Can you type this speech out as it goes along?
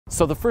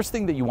So the first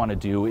thing that you want to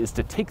do is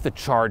to take the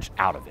charge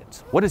out of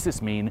it. What does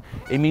this mean?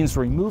 It means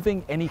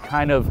removing any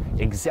kind of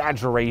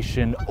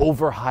exaggeration,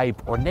 overhype,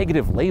 or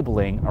negative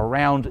labeling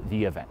around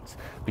the event.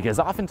 Because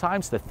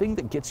oftentimes the thing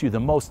that gets you the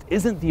most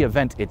isn't the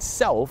event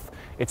itself,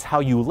 it's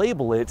how you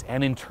label it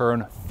and in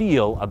turn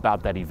feel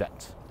about that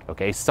event.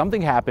 Okay,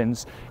 something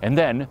happens and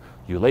then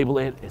you label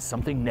it as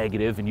something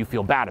negative and you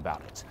feel bad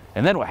about it.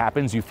 And then what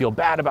happens? You feel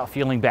bad about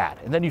feeling bad.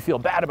 And then you feel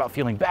bad about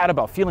feeling bad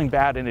about feeling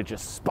bad, and it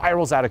just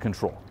spirals out of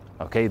control.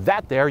 Okay,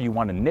 that there you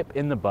want to nip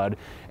in the bud,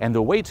 and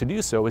the way to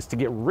do so is to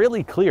get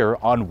really clear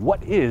on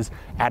what is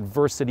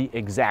adversity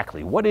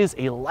exactly. What is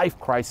a life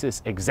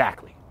crisis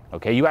exactly?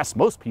 Okay, you ask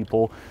most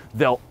people,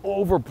 they'll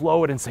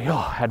overblow it and say,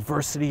 oh,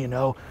 adversity, you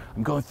know,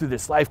 I'm going through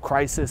this life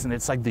crisis and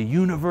it's like the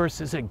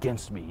universe is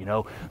against me, you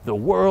know, the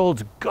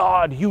world,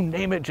 God, you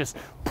name it, just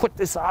put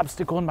this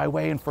obstacle in my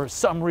way, and for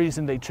some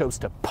reason they chose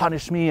to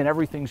punish me and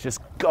everything's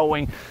just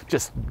going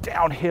just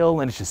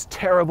downhill and it's just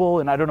terrible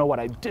and I don't know what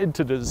I did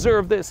to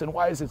deserve this and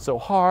why is it so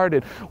hard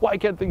and why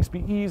can't things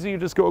be easy,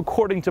 just go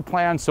according to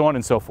plan, so on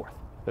and so forth.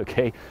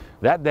 Okay,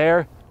 that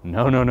there,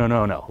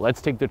 no.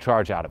 Let's take the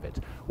charge out of it.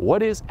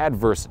 What is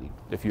adversity?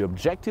 If you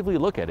objectively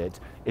look at it,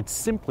 it's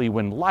simply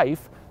when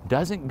life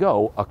doesn't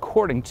go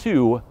according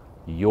to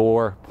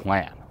your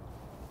plan.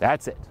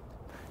 That's it.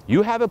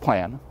 You have a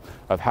plan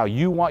of how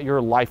you want your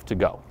life to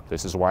go.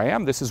 This is where I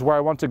am, this is where I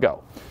want to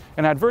go.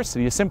 And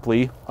adversity is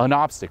simply an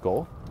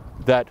obstacle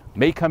that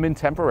may come in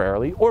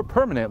temporarily or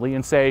permanently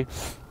and say,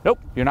 nope,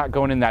 you're not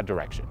going in that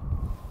direction.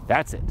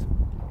 That's it.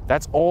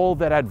 That's all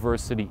that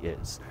adversity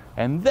is.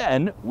 And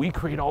then we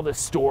create all the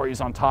stories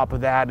on top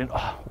of that and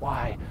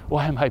why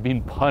am I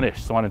being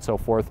punished, so on and so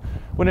forth,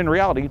 when in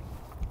reality,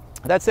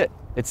 that's it.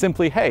 It's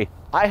simply, hey,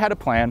 I had a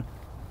plan,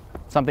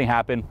 something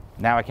happened,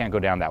 now I can't go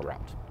down that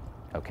route.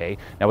 Okay,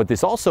 now what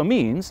this also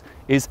means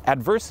is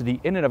adversity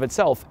in and of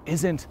itself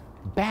isn't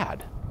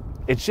bad.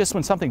 It's just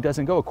when something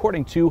doesn't go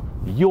according to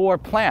your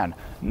plan,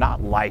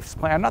 not life's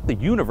plan, not the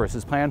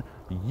universe's plan,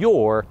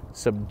 your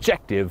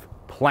subjective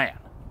plan.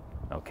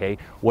 Okay,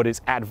 what is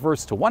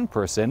adverse to one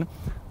person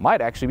might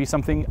actually be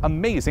something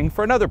amazing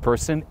for another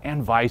person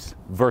and vice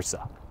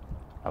versa.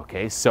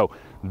 Okay, so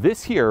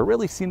this here,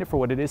 really seeing it for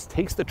what it is,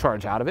 takes the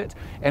charge out of it,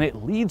 and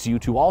it leads you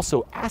to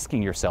also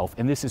asking yourself,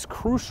 and this is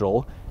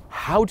crucial,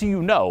 how do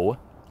you know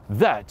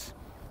that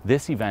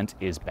this event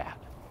is bad?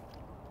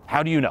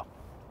 How do you know?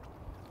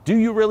 Do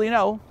you really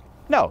know?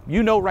 No,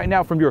 you know right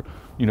now from your,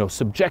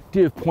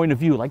 subjective point of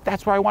view, like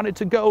that's where I want it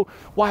to go.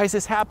 Why is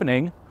this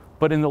happening?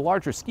 But in the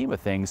larger scheme of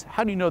things,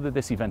 how do you know that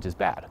this event is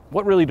bad?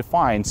 What really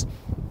defines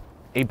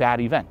a bad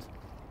event?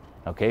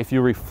 Okay, if you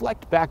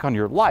reflect back on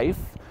your life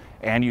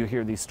and you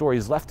hear these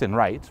stories left and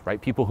right,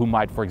 people who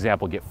might, for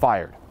example, get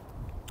fired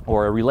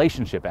or a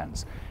relationship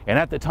ends. And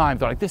at the time,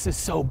 they're like, this is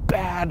so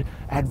bad,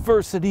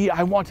 adversity,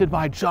 I wanted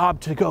my job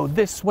to go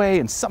this way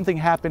and something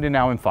happened and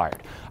now I'm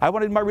fired. I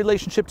wanted my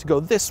relationship to go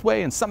this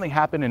way and something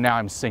happened and now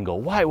I'm single.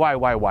 Why?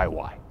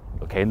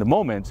 Okay, in the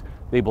moment,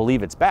 they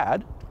believe it's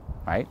bad,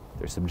 right?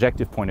 Their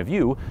subjective point of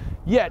view,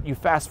 yet you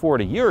fast forward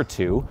a year or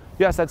two,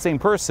 you ask that same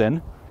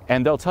person,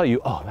 and they'll tell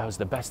you, oh, that was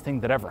the best thing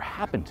that ever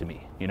happened to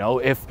me.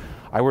 If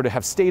I were to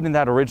have stayed in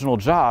that original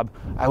job,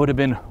 I would have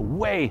been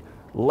way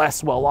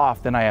less well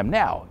off than I am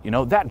now.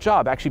 That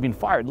job actually being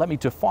fired led me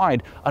to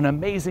find an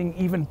amazing,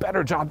 even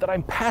better job that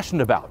I'm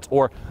passionate about.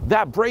 Or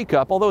that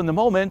breakup, although in the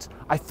moment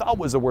I thought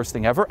was the worst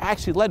thing ever,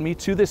 actually led me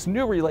to this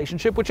new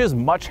relationship, which is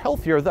much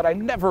healthier, that I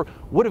never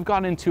would have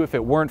gone into if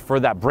it weren't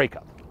for that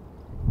breakup.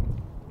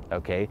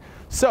 Okay,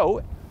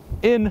 so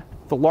in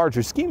the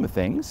larger scheme of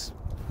things,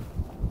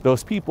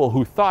 those people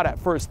who thought at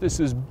first this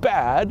is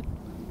bad,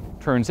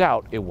 turns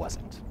out it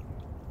wasn't.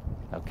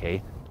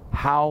 Okay,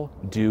 how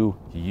do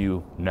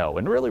you know?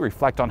 And really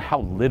reflect on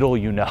how little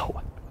you know,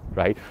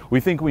 right? We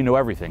think we know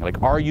everything. Like,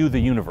 are you the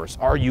universe?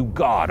 Are you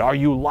God? Are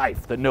you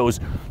life that knows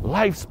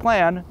life's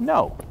plan?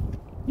 No,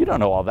 you don't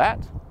know all that.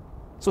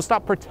 So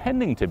stop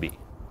pretending to be.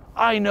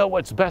 I know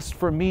what's best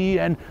for me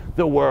and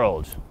the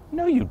world.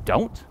 No, you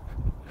don't.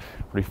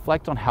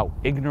 Reflect on how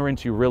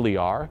ignorant you really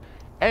are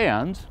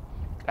and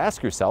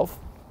ask yourself,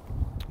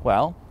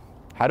 well,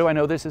 how do I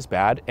know this is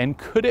bad? And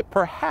could it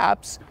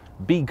perhaps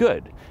be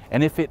good?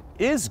 And if it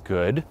is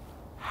good,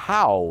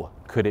 how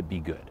could it be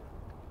good?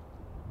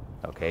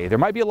 Okay, there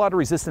might be a lot of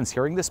resistance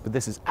hearing this, but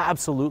this is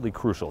absolutely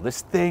crucial.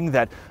 This thing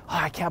that,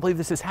 I can't believe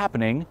this is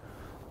happening.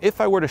 If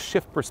I were to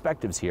shift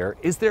perspectives here,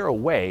 is there a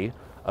way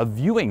of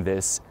viewing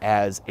this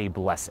as a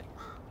blessing?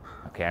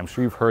 Okay, I'm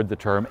sure you've heard the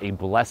term a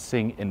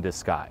blessing in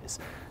disguise.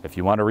 If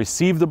you want to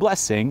receive the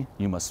blessing,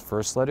 you must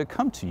first let it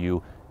come to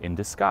you in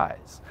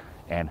disguise.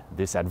 And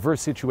this adverse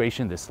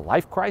situation, this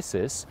life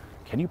crisis,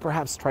 can you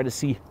perhaps try to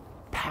see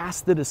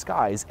past the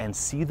disguise and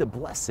see the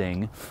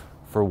blessing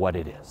for what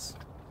it is?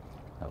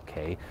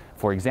 Okay,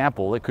 for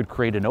example, it could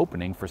create an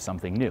opening for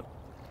something new,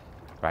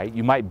 right?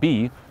 You might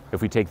be,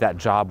 if we take that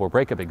job or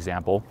breakup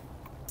example,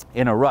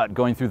 in a rut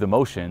going through the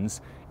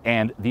motions,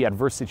 and the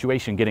adverse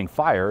situation, getting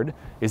fired,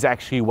 is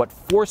actually what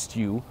forced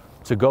you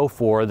to go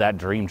for that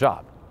dream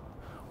job.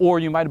 Or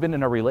you might have been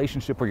in a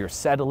relationship where you're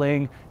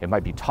settling, it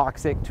might be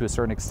toxic to a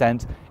certain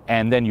extent,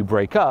 and then you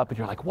break up and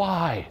you're like,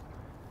 why?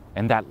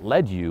 And that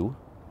led you,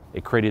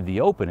 it created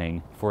the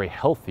opening for a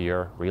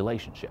healthier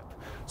relationship.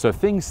 So if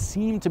things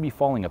seem to be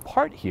falling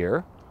apart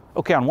here,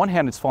 okay, on one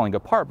hand it's falling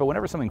apart, but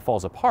whenever something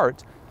falls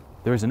apart,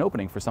 there's an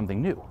opening for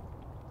something new,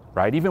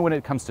 right? Even when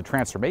it comes to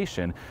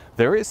transformation,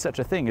 there is such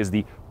a thing as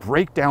the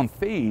breakdown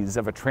phase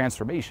of a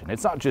transformation.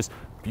 It's not just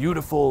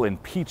beautiful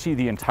and peachy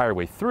the entire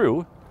way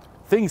through.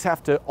 Things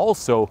have to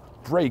also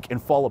break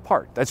and fall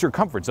apart. That's your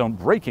comfort zone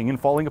breaking and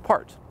falling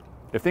apart.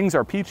 If things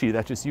are peachy,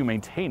 that's just you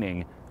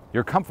maintaining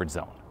your comfort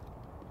zone.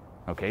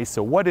 Okay,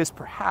 so what is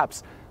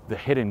perhaps the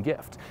hidden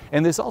gift?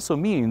 And this also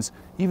means,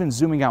 even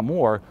zooming out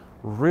more,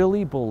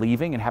 really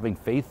believing and having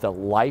faith that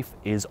life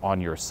is on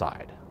your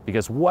side.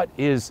 Because what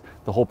is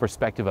the whole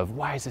perspective of,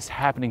 why is this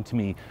happening to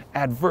me?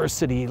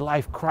 Adversity,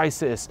 life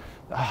crisis,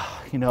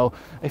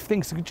 if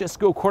things could just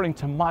go according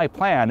to my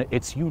plan,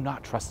 it's you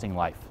not trusting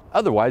life.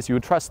 Otherwise, you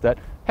would trust that,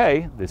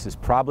 hey, this is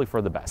probably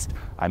for the best.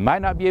 I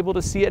might not be able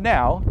to see it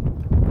now,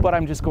 but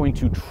I'm just going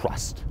to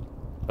trust.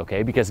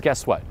 Okay, because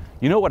guess what?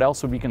 You know what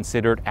else would be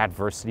considered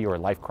adversity or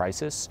life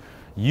crisis?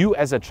 You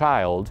as a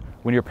child,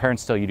 when your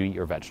parents tell you to eat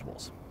your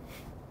vegetables,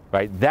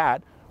 right?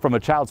 That, from a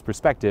child's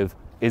perspective,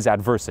 is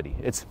adversity.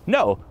 It's,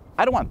 no,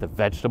 I don't want the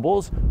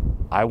vegetables.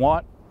 I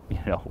want,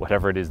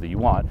 whatever it is that you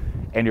want.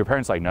 And your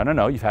parents are like,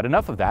 no, you've had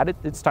enough of that.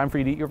 It's time for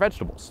you to eat your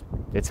vegetables.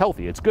 It's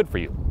healthy, it's good for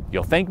you.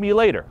 You'll thank me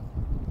later.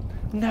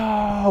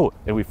 No,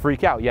 and we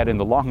freak out. Yet in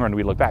the long run,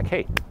 we look back,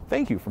 hey,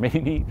 thank you for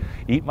making me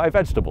eat my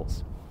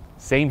vegetables.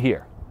 Same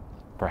here.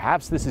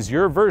 Perhaps this is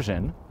your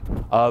version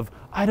of,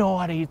 I don't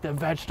want to eat the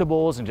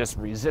vegetables, and just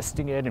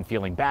resisting it and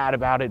feeling bad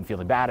about it and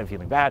feeling bad and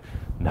feeling bad.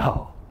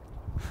 No,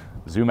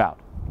 zoom out.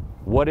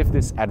 What if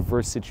this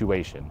adverse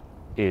situation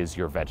is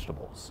your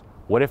vegetables?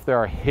 What if there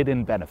are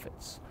hidden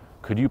benefits?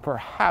 Could you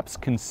perhaps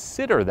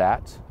consider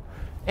that?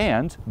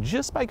 And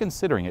just by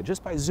considering it,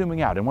 just by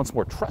zooming out and once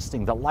more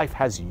trusting that life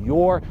has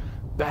your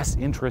best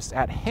interests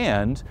at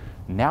hand,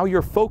 now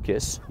your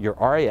focus, your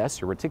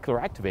RAS, your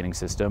reticular activating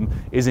system,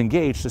 is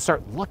engaged to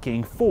start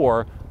looking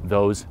for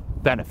those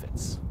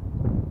benefits.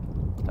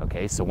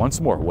 Okay, so once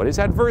more, what is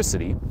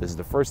adversity? This is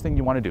the first thing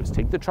you want to do, is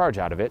take the charge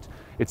out of it.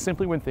 It's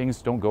simply when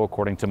things don't go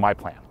according to my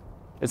plan.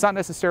 It's not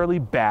necessarily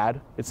bad.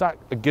 It's not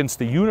against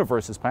the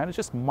universe's plan. It's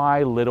just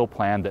my little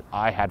plan that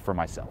I had for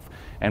myself.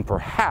 And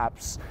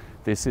perhaps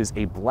this is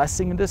a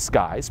blessing in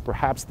disguise.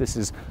 Perhaps this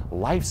is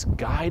life's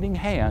guiding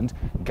hand,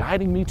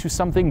 guiding me to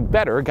something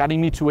better, guiding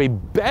me to a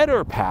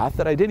better path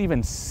that I didn't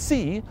even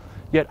see,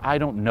 yet I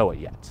don't know it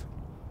yet.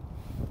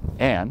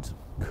 And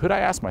could I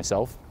ask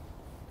myself,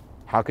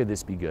 how could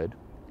this be good?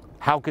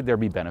 How could there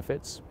be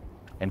benefits?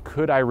 And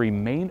could I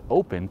remain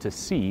open to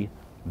see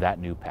that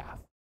new path?